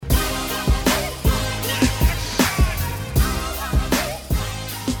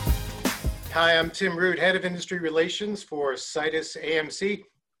Hi, I'm Tim Root, Head of Industry Relations for Citus AMC.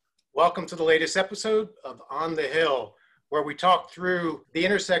 Welcome to the latest episode of On the Hill, where we talk through the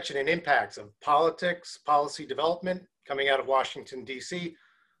intersection and impacts of politics, policy development coming out of Washington, D.C.,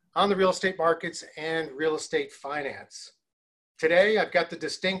 on the real estate markets and real estate finance. Today, I've got the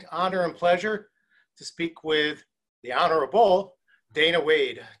distinct honor and pleasure to speak with the Honorable Dana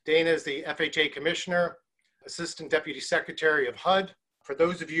Wade. Dana is the FHA Commissioner, Assistant Deputy Secretary of HUD. For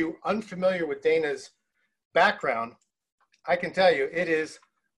those of you unfamiliar with Dana's background, I can tell you it is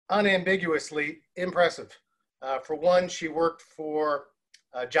unambiguously impressive. For one, she worked for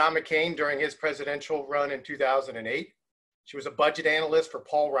John McCain during his presidential run in 2008. She was a budget analyst for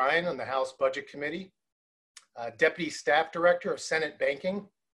Paul Ryan on the House Budget Committee, Deputy Staff Director of Senate Banking,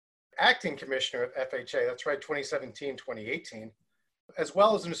 Acting Commissioner of FHA, that's right, 2017-2018, as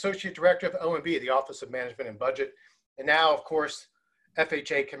well as an Associate Director of OMB, the Office of Management and Budget, and now, of course,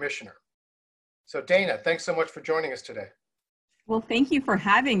 FHA Commissioner. So Dana, thanks so much for joining us today. Well, thank you for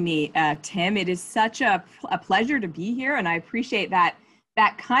having me, Tim. It is such a pleasure to be here, and I appreciate that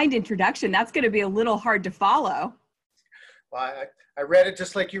kind introduction. That's going to be a little hard to follow. Well, I read it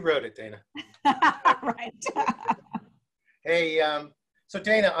just like you wrote it, Dana. Right. Hey, so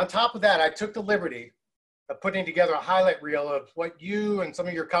Dana, on top of that, I took the liberty of putting together a highlight reel of what you and some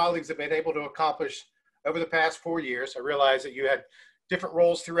of your colleagues have been able to accomplish over the past 4 years. I realize that you had different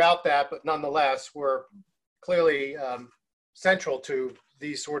roles throughout that, but nonetheless were clearly central to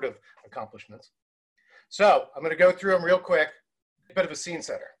these sort of accomplishments. So I'm going to go through them real quick, a bit of a scene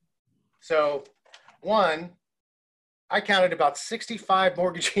setter. So one, I counted about 65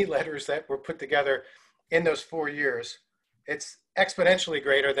 mortgagee letters that were put together in those 4 years. It's exponentially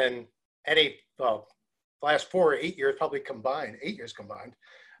greater than any, well, the last 4 or 8 years probably combined, 8 years combined.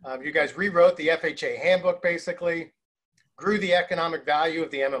 You guys rewrote the FHA handbook basically, grew the economic value of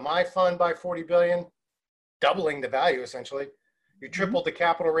the MMI fund by $40 billion, doubling the value essentially. You tripled the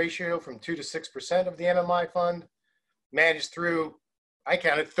capital ratio from 2 to 6% of the MMI fund, managed through, I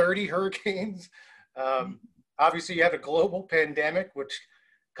counted 30 hurricanes. Obviously you had a global pandemic, which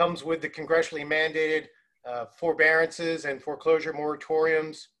comes with the congressionally mandated forbearances and foreclosure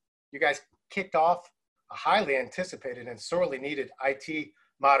moratoriums. You guys kicked off a highly anticipated and sorely needed IT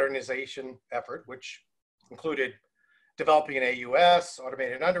modernization effort, which included developing an AUS,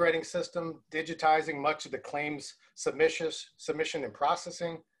 automated underwriting system, digitizing much of the claims submission and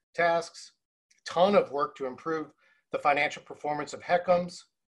processing tasks, a ton of work to improve the financial performance of HECMs.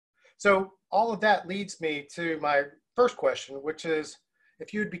 So all of that leads me to my first question, which is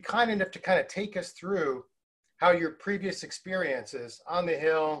if you'd be kind enough to kind of take us through how your previous experiences on the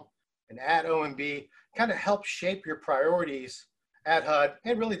Hill and at OMB kind of help shape your priorities at HUD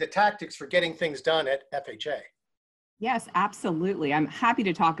and really the tactics for getting things done at FHA. Yes, absolutely. I'm happy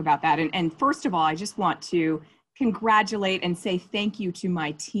to talk about that. And first of all, I just want to congratulate and say thank you to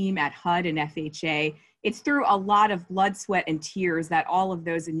my team at HUD and FHA. It's through a lot of blood, sweat, and tears that all of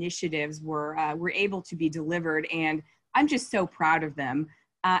those initiatives were able to be delivered, and I'm just so proud of them.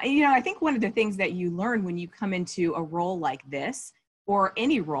 I think one of the things that you learn when you come into a role like this, or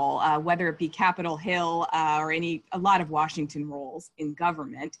any role, whether it be Capitol Hill or a lot of Washington roles in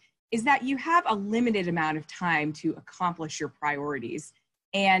government, is that you have a limited amount of time to accomplish your priorities.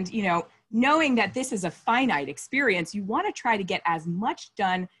 And, knowing that this is a finite experience, you want to try to get as much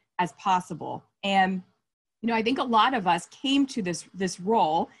done as possible. And, I think a lot of us came to this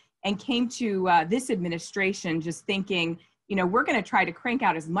role and came to this administration just thinking, we're going to try to crank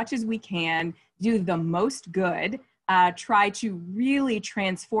out as much as we can, do the most good, try to really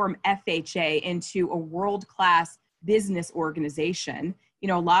transform FHA into a world-class business organization.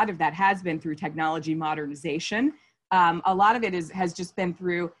 A lot of that has been through technology modernization. A lot of it has just been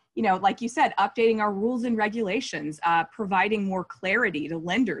through, like you said, updating our rules and regulations, providing more clarity to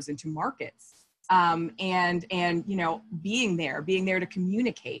lenders and to markets, and being there to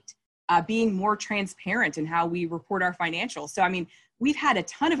communicate, being more transparent in how we report our financials. So, we've had a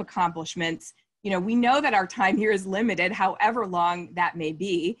ton of accomplishments. We know that our time here is limited, however long that may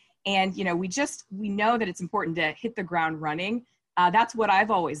be. And, we know that it's important to hit the ground running. That's what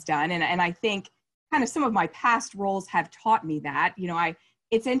I've always done. And I think kind of some of my past roles have taught me that.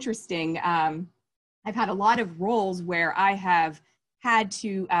 It's interesting. I've had a lot of roles where I have had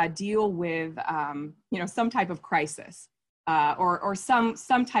to deal with, some type of crisis or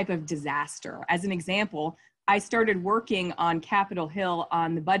some type of disaster. As an example, I started working on Capitol Hill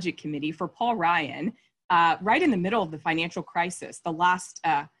on the Budget Committee for Paul Ryan right in the middle of the financial crisis, the last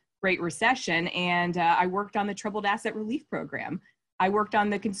Great Recession, and I worked on the Troubled Asset Relief Program. I worked on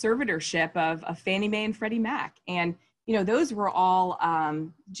the conservatorship of Fannie Mae and Freddie Mac. And those were all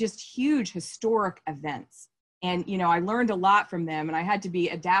just huge historic events. And, I learned a lot from them, and I had to be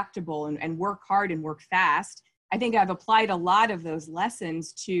adaptable and work hard and work fast. I think I've applied a lot of those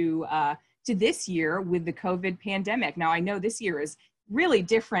lessons to this year with the COVID pandemic. Now, I know this year is really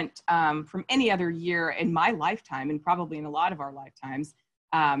different from any other year in my lifetime, and probably in a lot of our lifetimes.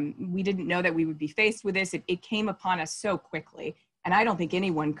 We didn't know that we would be faced with this. It came upon us so quickly, and I don't think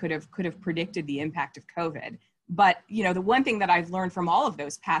anyone could have predicted the impact of COVID. But, the one thing that I've learned from all of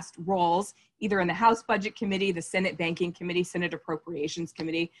those past roles, either in the House Budget Committee, the Senate Banking Committee, Senate Appropriations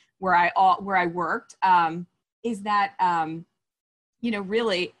Committee, where I worked, is that,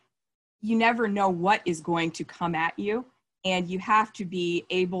 really, you never know what is going to come at you. And you have to be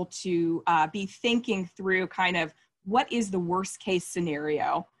able to be thinking through kind of, what is the worst case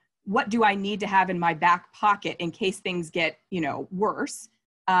scenario? What do I need to have in my back pocket in case things get, worse?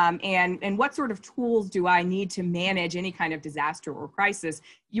 And what sort of tools do I need to manage any kind of disaster or crisis?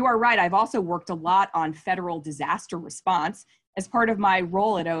 You are right. I've also worked a lot on federal disaster response. As part of my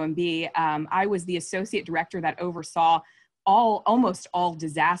role at OMB, I was the associate director that oversaw almost all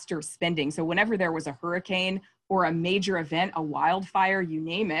disaster spending. So whenever there was a hurricane or a major event, a wildfire, you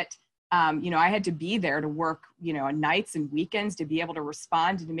name it, I had to be there to work, nights and weekends to be able to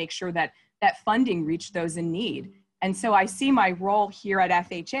respond and to make sure that funding reached those in need. And so I see my role here at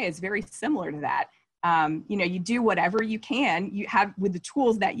FHA as very similar to that. You do whatever you can, you have with the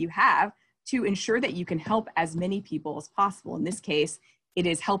tools that you have to ensure that you can help as many people as possible. In this case, it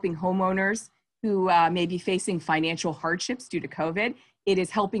is helping homeowners who may be facing financial hardships due to COVID. It is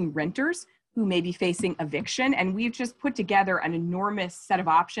helping renters who may be facing eviction. And we've just put together an enormous set of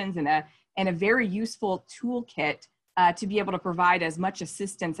options and a very useful toolkit to be able to provide as much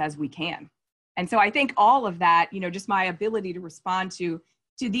assistance as we can. And so I think all of that, just my ability to respond to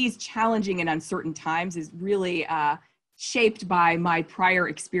these challenging and uncertain times is really shaped by my prior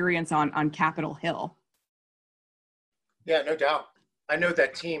experience on Capitol Hill. Yeah, no doubt. I know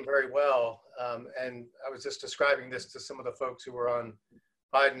that team very well. And I was just describing this to some of the folks who were on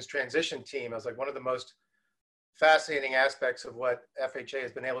Biden's transition team. I was like, one of the most fascinating aspects of what FHA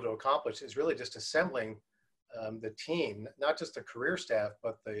has been able to accomplish is really just assembling the team, not just the career staff,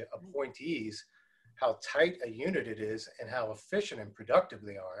 but the appointees, how tight a unit it is and how efficient and productive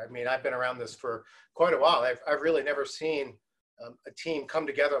they are. I mean, I've been around this for quite a while. I've really never seen a team come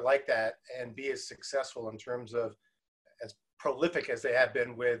together like that and be as successful in terms of as prolific as they have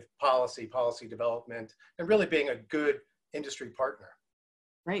been with policy development, and really being a good industry partner.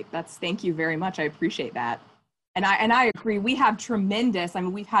 Great. Thank you very much. I appreciate that. And I agree. We have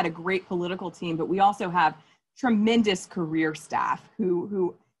we've had a great political team, but we also have tremendous career staff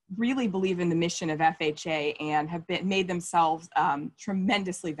who really believe in the mission of FHA and have made themselves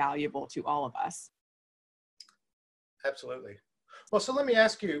tremendously valuable to all of us. Absolutely. Well, so let me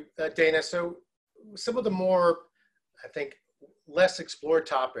ask you, Dana, so some of the more, I think, less explored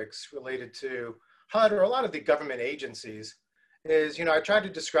topics related to HUD or a lot of the government agencies is, I tried to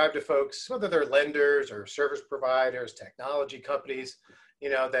describe to folks, whether they're lenders or service providers, technology companies,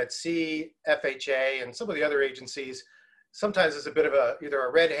 that see FHA and some of the other agencies sometimes as a bit of either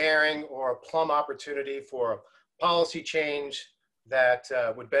a red herring or a plum opportunity for a policy change that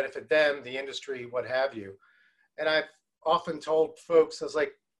would benefit them, the industry, what have you. And I've often told folks, I was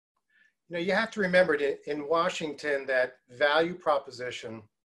like, you have to remember in Washington that value proposition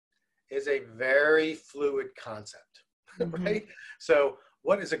is a very fluid concept, right? So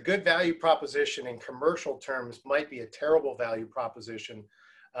what is a good value proposition in commercial terms might be a terrible value proposition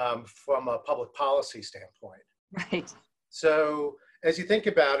from a public policy standpoint. Right. So as you think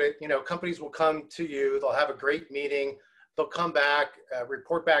about it, companies will come to you, they'll have a great meeting, they'll come back,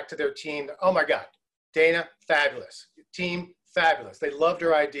 report back to their team. Oh my God, Dana, fabulous. Team, fabulous. They loved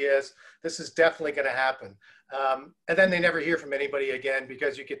her ideas. This is definitely going to happen. And then they never hear from anybody again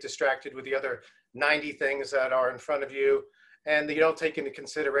because you get distracted with the other 90 things that are in front of you, and you don't take into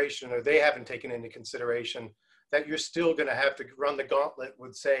consideration, or they haven't taken into consideration, that you're still going to have to run the gauntlet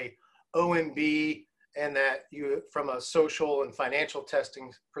with, say, OMB, and that you, from a social and financial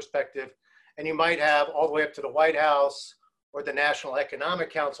testing perspective, and you might have all the way up to the White House or the National Economic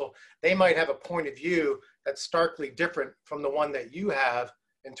Council, they might have a point of view that's starkly different from the one that you have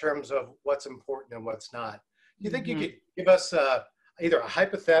in terms of what's important and what's not. Do you think you could give us either a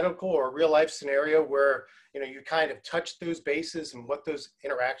hypothetical or a real life scenario where you kind of touch those bases and what those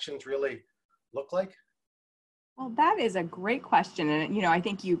interactions really look like? Well, that is a great question. And, I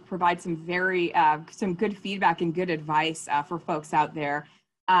think you provide some some good feedback and good advice for folks out there.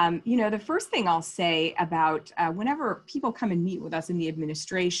 The first thing I'll say about whenever people come and meet with us in the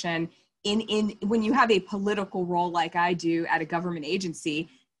administration, when you have a political role like I do at a government agency,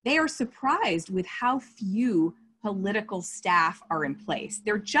 they are surprised with how few political staff are in place.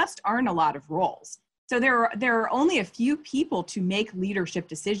 There just aren't a lot of roles. So there are only a few people to make leadership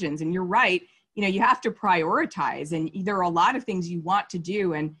decisions. And you're right, you have to prioritize, and there are a lot of things you want to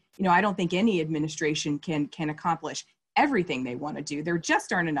do. And, I don't think any administration can accomplish everything they want to do. There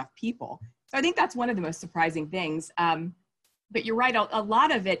just aren't enough people. So I think that's one of the most surprising things. But you're right, a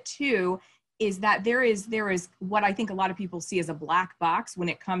lot of it too is that there is what I think a lot of people see as a black box when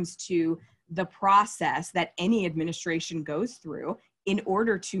it comes to the process that any administration goes through in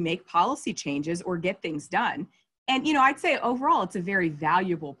order to make policy changes or get things done. And, I'd say overall, it's a very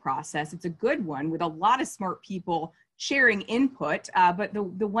valuable process. It's a good one with a lot of smart people sharing input. But the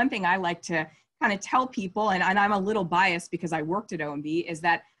one thing I like to kind of tell people, and I'm a little biased because I worked at OMB, is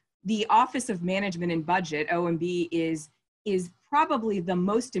that the Office of Management and Budget, OMB, is probably the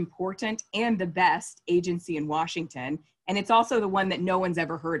most important and the best agency in Washington. And it's also the one that no one's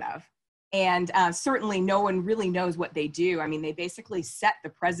ever heard of. And certainly no one really knows what they do. I mean, they basically set the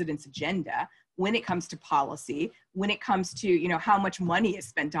president's agenda when it comes to policy, when it comes to, how much money is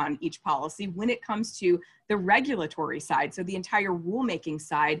spent on each policy, when it comes to the regulatory side, so the entire rulemaking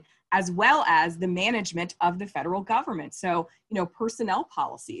side, as well as the management of the federal government. So, personnel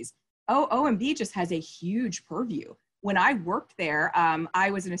policies. OMB just has a huge purview. When I worked there, I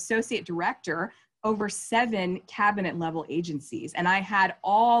was an associate director over 7 cabinet level agencies. And I had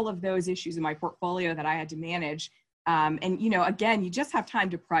all of those issues in my portfolio that I had to manage. And, again, you just have time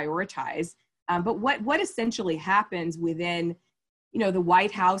to prioritize. But what essentially happens within, the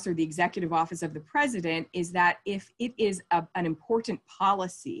White House or the executive office of the president is that if it is an important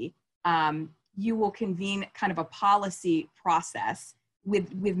policy, you will convene kind of a policy process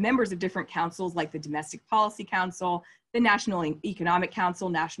with members of different councils like the Domestic Policy Council, the National Economic Council,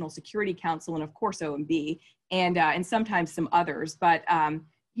 National Security Council, and of course OMB, and sometimes some others. But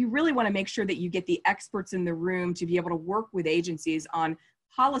you really want to make sure that you get the experts in the room to be able to work with agencies on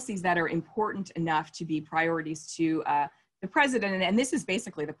policies that are important enough to be priorities to the president. And this is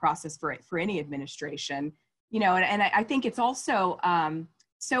basically the process for any administration, and I think it's also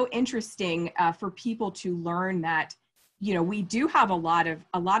so interesting for people to learn that, we do have a lot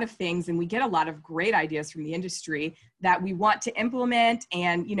of things, and we get a lot of great ideas from the industry that we want to implement.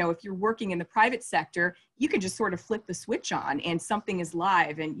 And, if you're working in the private sector, you can just sort of flip the switch on and something is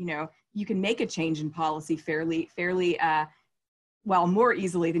live, and, you can make a change in policy fairly, more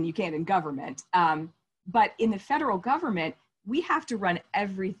easily than you can in government. But in the federal government, we have to run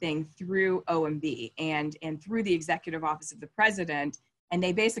everything through OMB and through the executive office of the president. And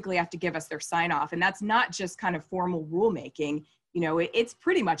they basically have to give us their sign off. And that's not just kind of formal rulemaking, it's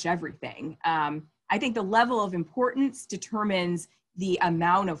pretty much everything. I think the level of importance determines the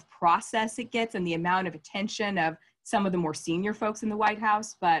amount of process it gets and the amount of attention of some of the more senior folks in the White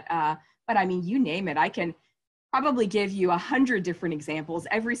House. But I mean, you name it. I can probably give you 100 different examples.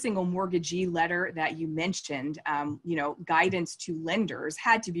 Every single mortgagee letter that you mentioned, guidance to lenders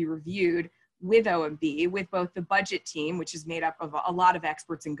had to be reviewed with OMB, with both the budget team, which is made up of a lot of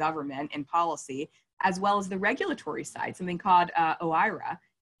experts in government and policy, as well as the regulatory side, something called OIRA.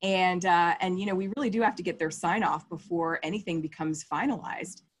 And we really do have to get their sign off before anything becomes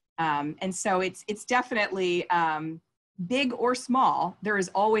finalized. And so it's definitely big or small. There is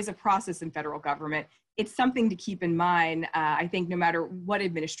always a process in federal government. It's something to keep in mind, I think, no matter what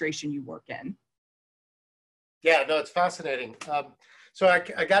administration you work in. Yeah, no, it's fascinating. So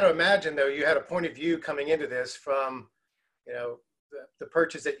I got to imagine, though, you had a point of view coming into this from, the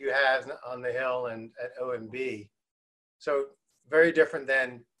purchase that you had on the Hill and at OMB. So very different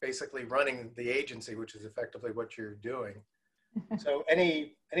than basically running the agency, which is effectively what you're doing. So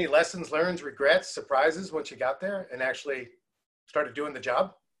any lessons learned, regrets, surprises once you got there and actually started doing the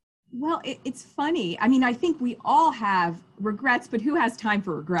job? Well, it's funny. I mean, I think we all have regrets, but who has time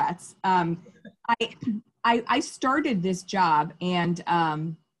for regrets? I started this job, and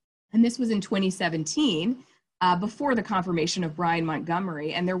this was in 2017, before the confirmation of Brian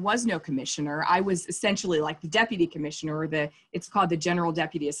Montgomery, and there was no commissioner. I was essentially like the deputy commissioner, or it's called the General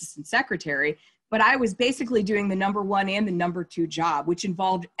Deputy Assistant Secretary, but I was basically doing the number 1 and the number 2 job, which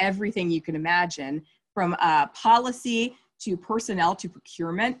involved everything you can imagine, from policy to personnel to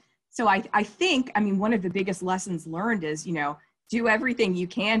procurement. So I think, one of the biggest lessons learned is, do everything you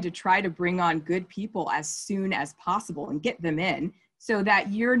can to try to bring on good people as soon as possible and get them in so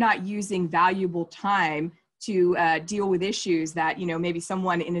that you're not using valuable time to deal with issues that, maybe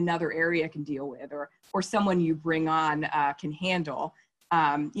someone in another area can deal with or someone you bring on can handle.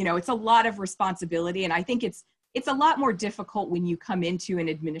 It's a lot of responsibility. And I think it's it's a lot more difficult when you come into an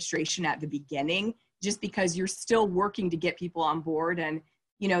administration at the beginning, just because you're still working to get people on board. And,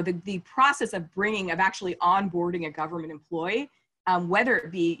 you know, the process of actually onboarding a government employee, whether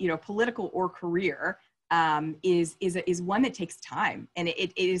it be, you know, political or career, is one that takes time. And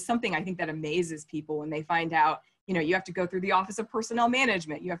it is something I think that amazes people when they find out, you know, you have to go through the Office of Personnel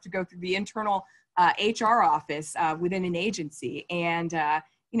Management, you have to go through the internal HR office within an agency. And,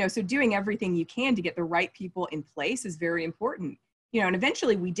 you know, so doing everything you can to get the right people in place is very important. You know, and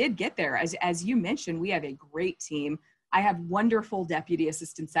eventually we did get there. As you mentioned, we have a great team. I have wonderful deputy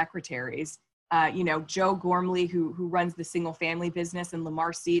assistant secretaries. You know, Joe Gormley, who runs the single family business, and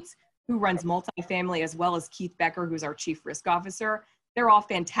Lamar Seats, who runs multifamily, as well as Keith Becker, who's our chief risk officer. They're all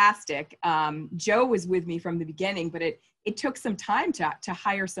fantastic. Joe was with me from the beginning, but it took some time to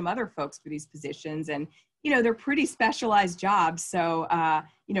hire some other folks for these positions. And, you know, they're pretty specialized jobs. So,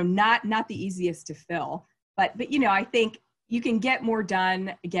 you know, not the easiest to fill, but, you know, I think you can get more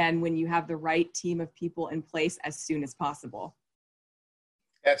done, again, when you have the right team of people in place as soon as possible.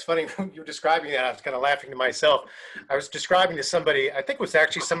 Yeah, it's funny when you were describing that. I was kind of laughing to myself. I was describing to somebody, I think it was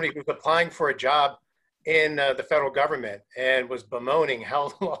actually somebody who was applying for a job in the federal government and was bemoaning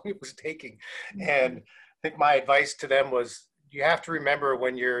how long it was taking. And I think my advice to them was, you have to remember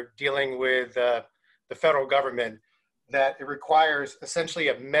when you're dealing with the federal government that it requires essentially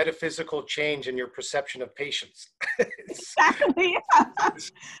a metaphysical change in your perception of patience. Exactly.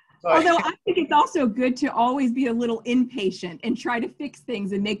 Although I think it's also good to always be a little impatient and try to fix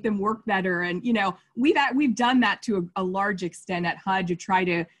things and make them work better. And, you know, we've done that to a large extent at HUD to try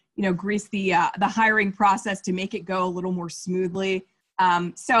to, you know, grease the hiring process to make it go a little more smoothly.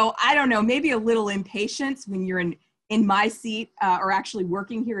 So I don't know, maybe a little impatience when you're in my seat or actually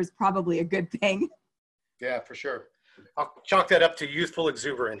working here is probably a good thing. Yeah, for sure. I'll chalk that up to youthful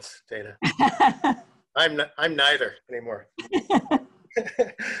exuberance, Dana. I'm neither anymore.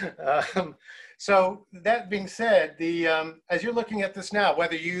 So that being said, as you're looking at this now,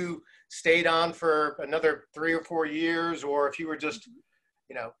 whether you stayed on for another 3 or 4 years, or if you were just,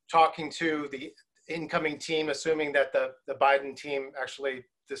 you know, talking to the incoming team, assuming that the Biden team actually,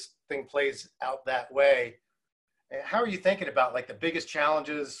 this thing plays out that way, how are you thinking about like the biggest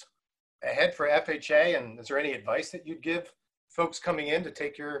challenges ahead for FHA? And is there any advice that you'd give folks coming in to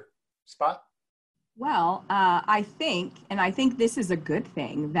take your spot? Well, I think this is a good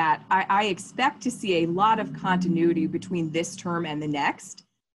thing, that I expect to see a lot of continuity between this term and the next.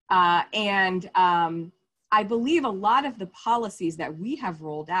 I believe a lot of the policies that we have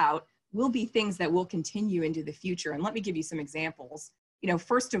rolled out will be things that will continue into the future. And let me give you some examples. You know,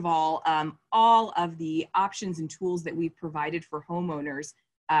 first of all of the options and tools that we've provided for homeowners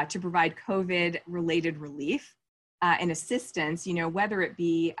to provide COVID-related relief and assistance, you know, whether it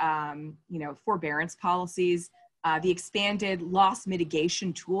be, you know, forbearance policies, the expanded loss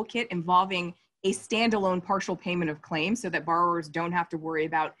mitigation toolkit involving a standalone partial payment of claims so that borrowers don't have to worry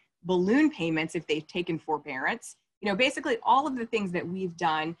about balloon payments if they've taken forbearance. You know, basically all of the things that we've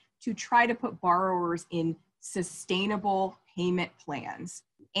done to try to put borrowers in sustainable payment plans,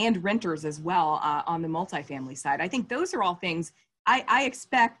 and renters as well on the multifamily side. I think those are all things I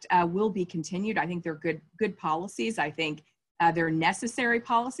expect will be continued. I think they're good policies. I think they're necessary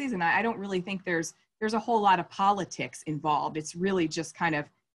policies, and I don't really think there's a whole lot of politics involved. It's really just kind of,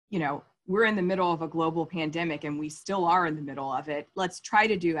 you know, we're in the middle of a global pandemic, and we still are in the middle of it. Let's try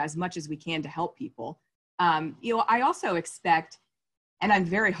to do as much as we can to help people. You know, I also expect, and I'm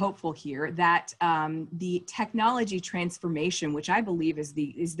very hopeful here, that the technology transformation, which I believe is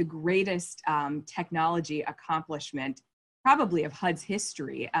the greatest technology accomplishment probably of HUD's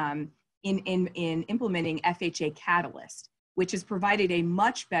history, in implementing FHA Catalyst, which has provided a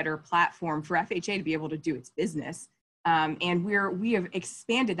much better platform for FHA to be able to do its business. And we have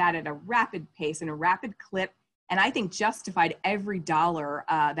expanded that at a rapid pace and a rapid clip, and I think justified every dollar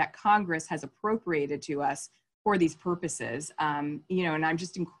that Congress has appropriated to us for these purposes. You know, and I'm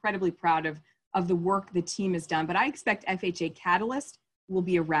just incredibly proud of the work the team has done. But I expect FHA Catalyst will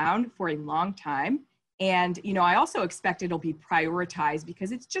be around for a long time. And, you know, I also expect it'll be prioritized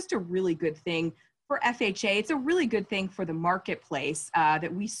because it's just a really good thing for FHA. It's a really good thing for the marketplace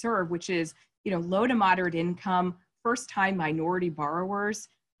that we serve, which is, you know, low to moderate income, first-time minority borrowers.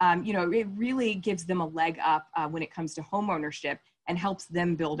 You know, it really gives them a leg up when it comes to home ownership and helps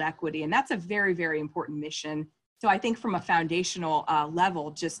them build equity. And that's a very, very important mission. So I think from a foundational level,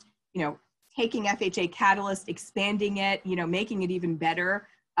 just, you know, taking FHA Catalyst, expanding it, you know, making it even better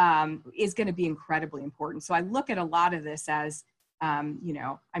is going to be incredibly important. So I look at a lot of this as, you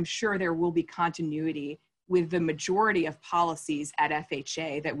know, I'm sure there will be continuity with the majority of policies at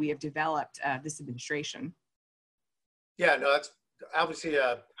FHA that we have developed this administration. Yeah, no, that's obviously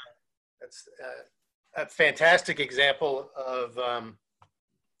that's a fantastic example of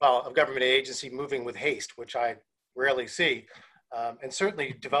well, of government agency moving with haste, which I rarely see. And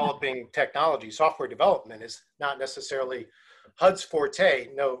certainly developing technology, software development is not necessarily HUD's forte,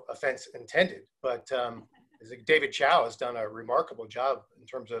 no offense intended, but David Chow has done a remarkable job in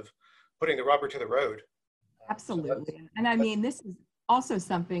terms of putting the rubber to the road. Absolutely. And I mean, this is also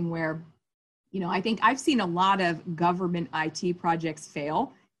something where, I think I've seen a lot of government IT projects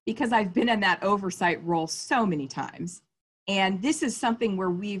fail because I've been in that oversight role so many times. And this is something where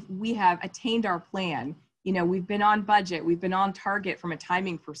we have attained our plan. We've been on budget, we've been on target from a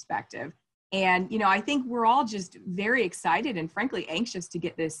timing perspective. And, I think we're all just very excited and frankly anxious to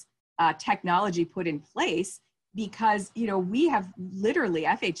get this technology put in place because, we have literally,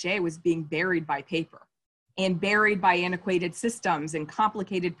 FHA was being buried by paper and buried by antiquated systems and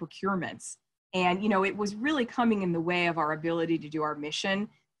complicated procurements. And, it was really coming in the way of our ability to do our mission.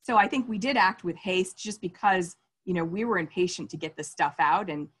 So I think we did act with haste just because, we were impatient to get this stuff out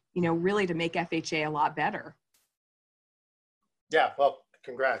and, really to make FHA a lot better. Yeah, well,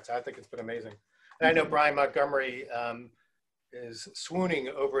 congrats. I think it's been amazing. And I know Brian Montgomery is swooning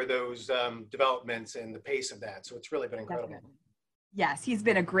over those developments and the pace of that. So it's really been incredible. Definitely. Yes, he's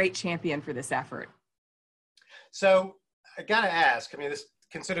been a great champion for this effort. So I got to ask, I mean,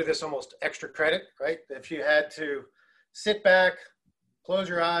 consider this almost extra credit, right? If you had to sit back, close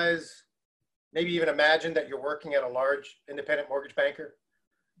your eyes, maybe even imagine that you're working at a large independent mortgage banker,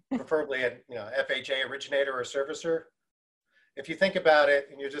 preferably a FHA originator or servicer. If you think about it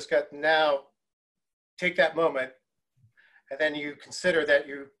and you just got now, take that moment, and then you consider that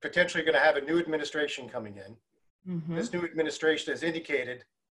you're potentially going to have a new administration coming in. Mm-hmm. This new administration has indicated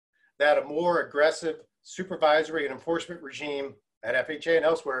that a more aggressive supervisory and enforcement regime at FHA and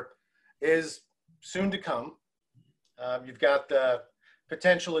elsewhere is soon to come. You've got the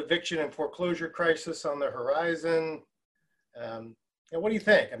potential eviction and foreclosure crisis on the horizon. And what do you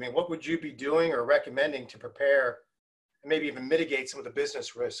think? I mean, what would you be doing or recommending to prepare and maybe even mitigate some of the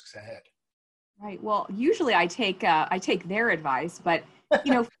business risks ahead? Right. Well, usually I take their advice, but first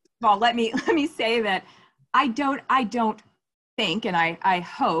of all, let me say that I don't think, and I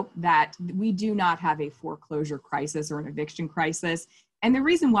hope that we do not have a foreclosure crisis or an eviction crisis. And the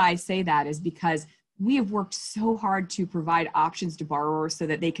reason why I say that is because we have worked so hard to provide options to borrowers so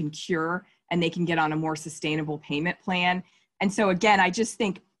that they can cure and they can get on a more sustainable payment plan. And so again, I just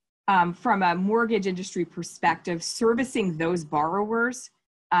think from a mortgage industry perspective, servicing those borrowers,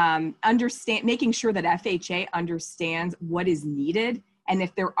 making sure that FHA understands what is needed, and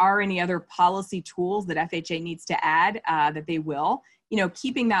if there are any other policy tools that FHA needs to add, that they will,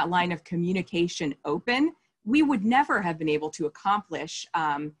 keeping that line of communication open, we would never have been able to accomplish,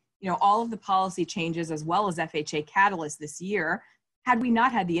 all of the policy changes as well as FHA Catalyst this year had we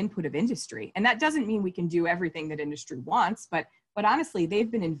not had the input of industry. And that doesn't mean we can do everything that industry wants, but honestly,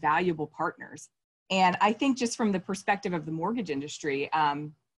 they've been invaluable partners. And I think just from the perspective of the mortgage industry,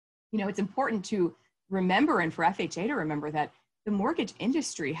 it's important to remember, and for FHA to remember, that the mortgage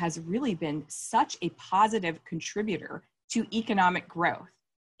industry has really been such a positive contributor to economic growth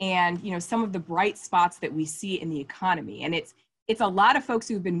and, some of the bright spots that we see in the economy. And it's a lot of folks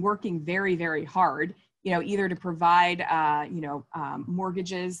who've been working very, very hard, either to provide,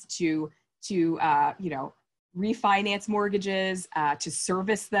 mortgages to refinance mortgages, to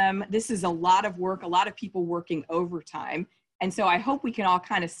service them. This is a lot of work, a lot of people working overtime. And so I hope we can all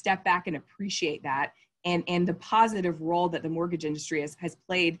kind of step back and appreciate that and the positive role that the mortgage industry has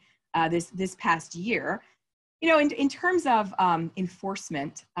played this past year. In terms of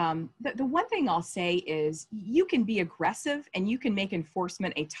enforcement, the one thing I'll say is you can be aggressive and you can make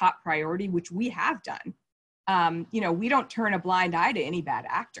enforcement a top priority, which we have done. We don't turn a blind eye to any bad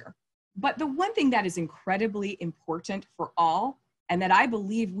actor. But the one thing that is incredibly important for all, and that I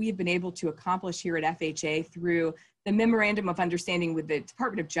believe we've been able to accomplish here at FHA through the Memorandum of Understanding with the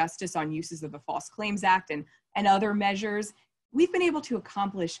Department of Justice on uses of the False Claims Act and other measures, we've been able to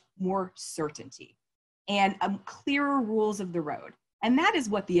accomplish more certainty and clearer rules of the road. And that is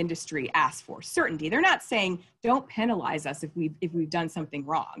what the industry asks for, certainty. They're not saying, don't penalize us if we've done something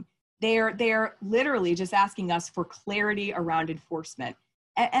wrong. They're literally just asking us for clarity around enforcement.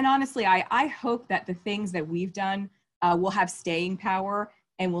 And honestly, I hope that the things that we've done will have staying power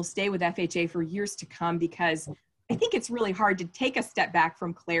and will stay with FHA for years to come, because I think it's really hard to take a step back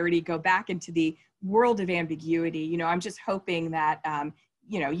from clarity, go back into the world of ambiguity. I'm just hoping that,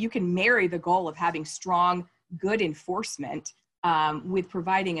 you can marry the goal of having strong, good enforcement with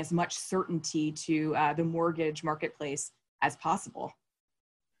providing as much certainty to the mortgage marketplace as possible.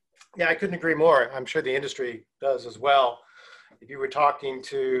 Yeah, I couldn't agree more. I'm sure the industry does as well. If you were talking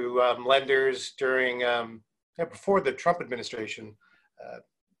to lenders during, before the Trump administration, uh,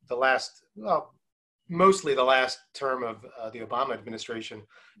 the last, well, mostly the last term of the Obama administration,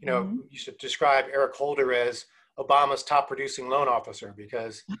 Mhm. you should describe Eric Holder as Obama's top producing loan officer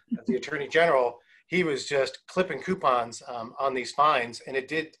because as the attorney general, he was just clipping coupons on these fines. And it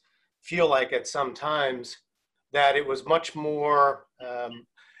did feel like at some times that it was much more,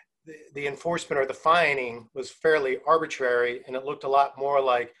 the enforcement or the fining was fairly arbitrary. And it looked a lot more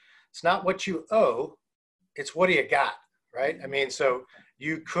like it's not what you owe, it's what do you got, right? I mean, so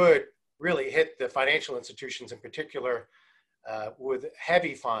you could really hit the financial institutions in particular with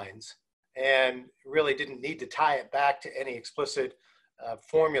heavy fines and really didn't need to tie it back to any explicit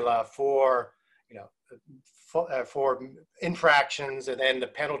formula for, you know, for infractions and then the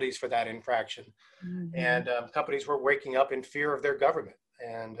penalties for that infraction. Mhm. And companies were waking up in fear of their government.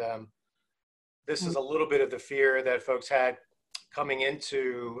 And this is a little bit of the fear that folks had coming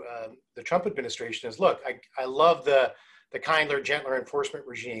into the Trump administration is, look, I love the kinder, gentler enforcement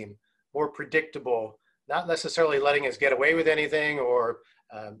regime, more predictable, not necessarily letting us get away with anything or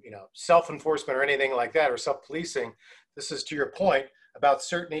self-enforcement or anything like that or self-policing. This is to your point about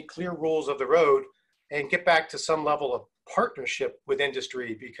certainty, clear rules of the road, and get back to some level of partnership with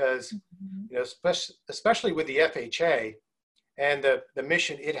industry because, Mhm. especially with the FHA and the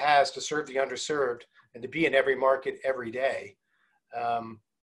mission it has to serve the underserved and to be in every market every day. Um,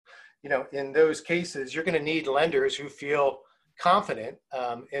 in those cases, you're going to need lenders who feel confident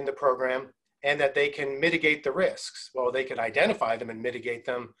in the program and that they can mitigate the risks. Well, they can identify them and mitigate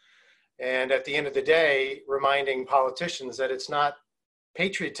them. And at the end of the day, reminding politicians that it's not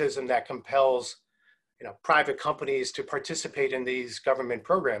patriotism that compels, private companies to participate in these government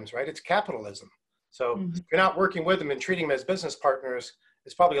programs, right? It's capitalism. So Mhm. if you're not working with them and treating them as business partners,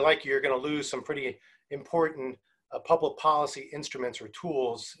 it's probably likely you're going to lose some pretty important public policy instruments or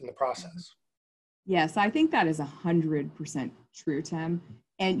tools in the process. Yes, I think that is 100% true, Tim.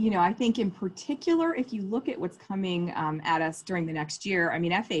 And, I think in particular, if you look at what's coming at us during the next year, I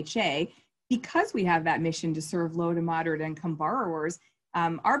mean, FHA, because we have that mission to serve low to moderate income borrowers,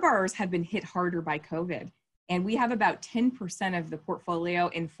 our borrowers have been hit harder by COVID. And we have about 10% of the portfolio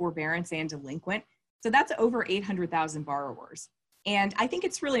in forbearance and delinquent. So that's over 800,000 borrowers. And I think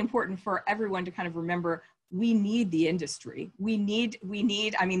it's really important for everyone to kind of remember we need the industry. We need,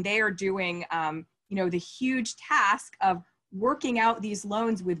 I mean, they are doing, the huge task of working out these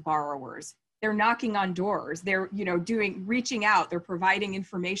loans with borrowers. They're knocking on doors. They're, reaching out. They're providing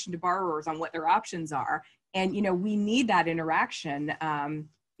information to borrowers on what their options are. And, we need that interaction.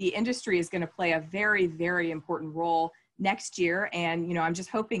 The industry is going to play a very, very important role next year. And, I'm just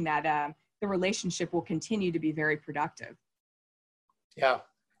hoping that the relationship will continue to be very productive. Yeah,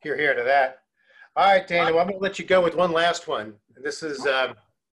 hear to that. All right, Dana, well, I'm going to let you go with one last one. This is, I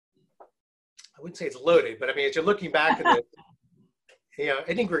wouldn't say it's loaded, but I mean, as you're looking back at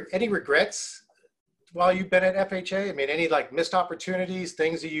it, any regrets while you've been at FHA? I mean, any like missed opportunities,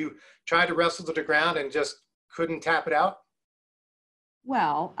 things that you tried to wrestle to the ground and just couldn't tap it out?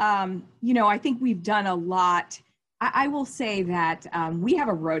 Well, I think we've done a lot. I will say that we have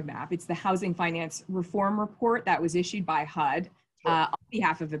a roadmap. It's the Housing Finance Reform Report that was issued by HUD Sure. on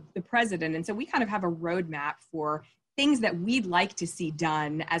behalf of the president. And so we kind of have a roadmap for things that we'd like to see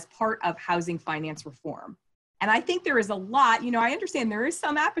done as part of housing finance reform. And I think there is a lot, I understand there is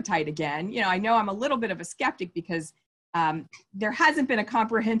some appetite again. I know I'm a little bit of a skeptic because there hasn't been a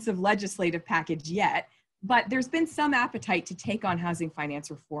comprehensive legislative package yet, but there's been some appetite to take on housing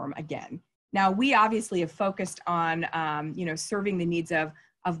finance reform again. Now, we obviously have focused on, serving the needs of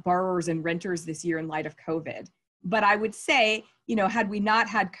borrowers and renters this year in light of COVID. But I would say, had we not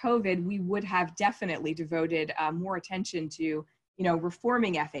had COVID, we would have definitely devoted more attention to,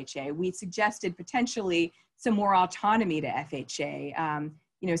 reforming FHA. We suggested potentially some more autonomy to FHA,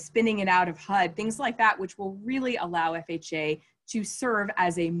 spinning it out of HUD, things like that, which will really allow FHA to serve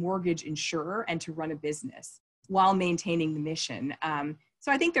as a mortgage insurer and to run a business while maintaining the mission.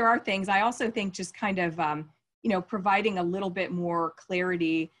 So I think there are things. I also think just kind of, providing a little bit more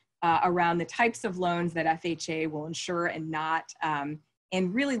clarity around the types of loans that FHA will insure and not, and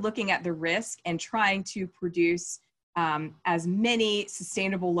really looking at the risk and trying to produce as many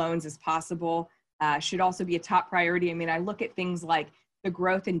sustainable loans as possible should also be a top priority. I mean, I look at things like the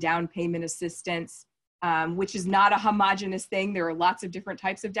growth and down payment assistance, which is not a homogenous thing. There are lots of different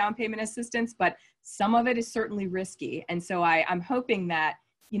types of down payment assistance, but some of it is certainly risky. And so I'm hoping that,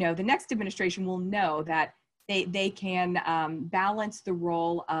 the next administration will know that they can balance the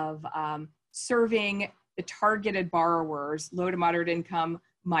role of serving the targeted borrowers, low to moderate income,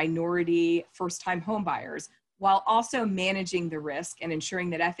 minority first-time homebuyers, while also managing the risk and ensuring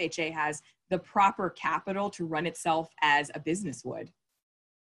that FHA has the proper capital to run itself as a business would.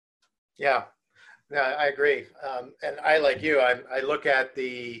 Yeah, I agree. And I, like you, I look at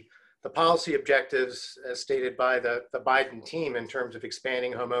the policy objectives as stated by the Biden team in terms of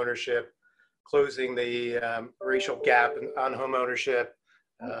expanding home ownership, closing the racial gap on home ownership,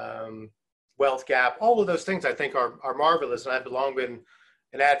 wealth gap. All of those things I think are marvelous. And I've long been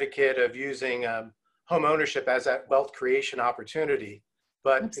an advocate of using home ownership as that wealth creation opportunity.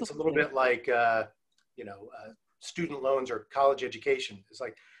 But Absolutely. It's a little bit like, student loans or college education. It's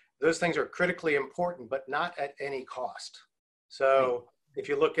like those things are critically important, but not at any cost. So if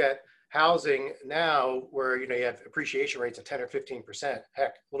you look at housing now, where you have appreciation rates of 10 or 15%,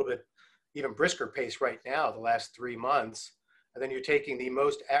 heck, a little bit even brisker pace right now, the last 3 months, and then you're taking the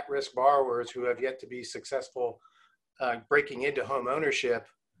most at-risk borrowers who have yet to be successful breaking into home ownership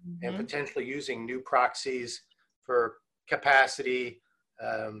and potentially using new proxies for capacity,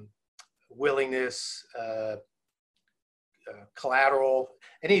 willingness, collateral,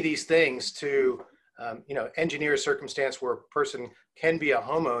 any of these things to engineer a circumstance where a person can be a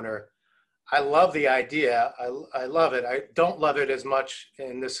homeowner. I love the idea. I love it. I don't love it as much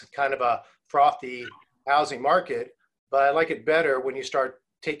in this kind of a frothy housing market, but I like it better when you start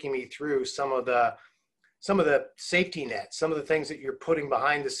taking me through some of the safety nets, some of the things that you're putting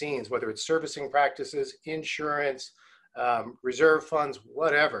behind the scenes, whether it's servicing practices, insurance, reserve funds,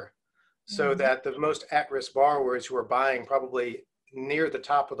 whatever, so that the most at-risk borrowers who are buying probably near the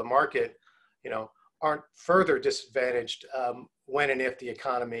top of the market, aren't further disadvantaged when and if the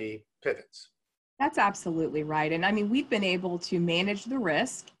economy pivots. That's absolutely right. And I mean, we've been able to manage the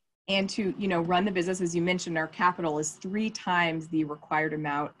risk and to, run the business. As you mentioned, our capital is 3 times the required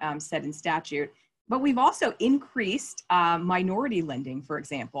amount set in statute. But we've also increased minority lending, for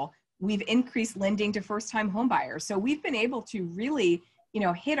example. We've increased lending to first-time homebuyers. So we've been able to really,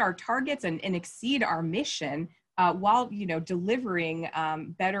 hit our targets and exceed our mission while, delivering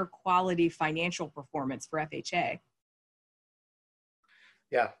better quality financial performance for FHA.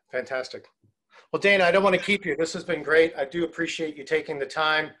 Yeah, fantastic. Well, Dana, I don't want to keep you. This has been great. I do appreciate you taking the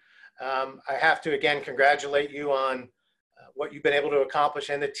time. I have to, again, congratulate you on what you've been able to accomplish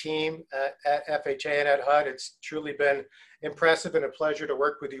and the team at FHA and at HUD. It's truly been impressive and a pleasure to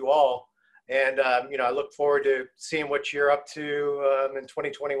work with you all. And, I look forward to seeing what you're up to in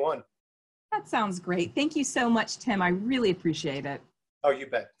 2021. That sounds great. Thank you so much, Tim. I really appreciate it. Oh, you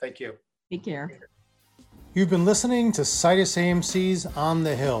bet. Thank you. Take care. You've been listening to Citus AMC's On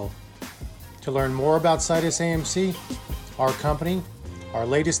the Hill. To learn more about Citus AMC, our company, our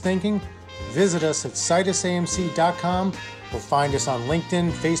latest thinking, visit us at citusamc.com or find us on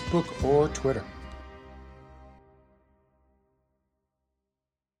LinkedIn, Facebook, or Twitter.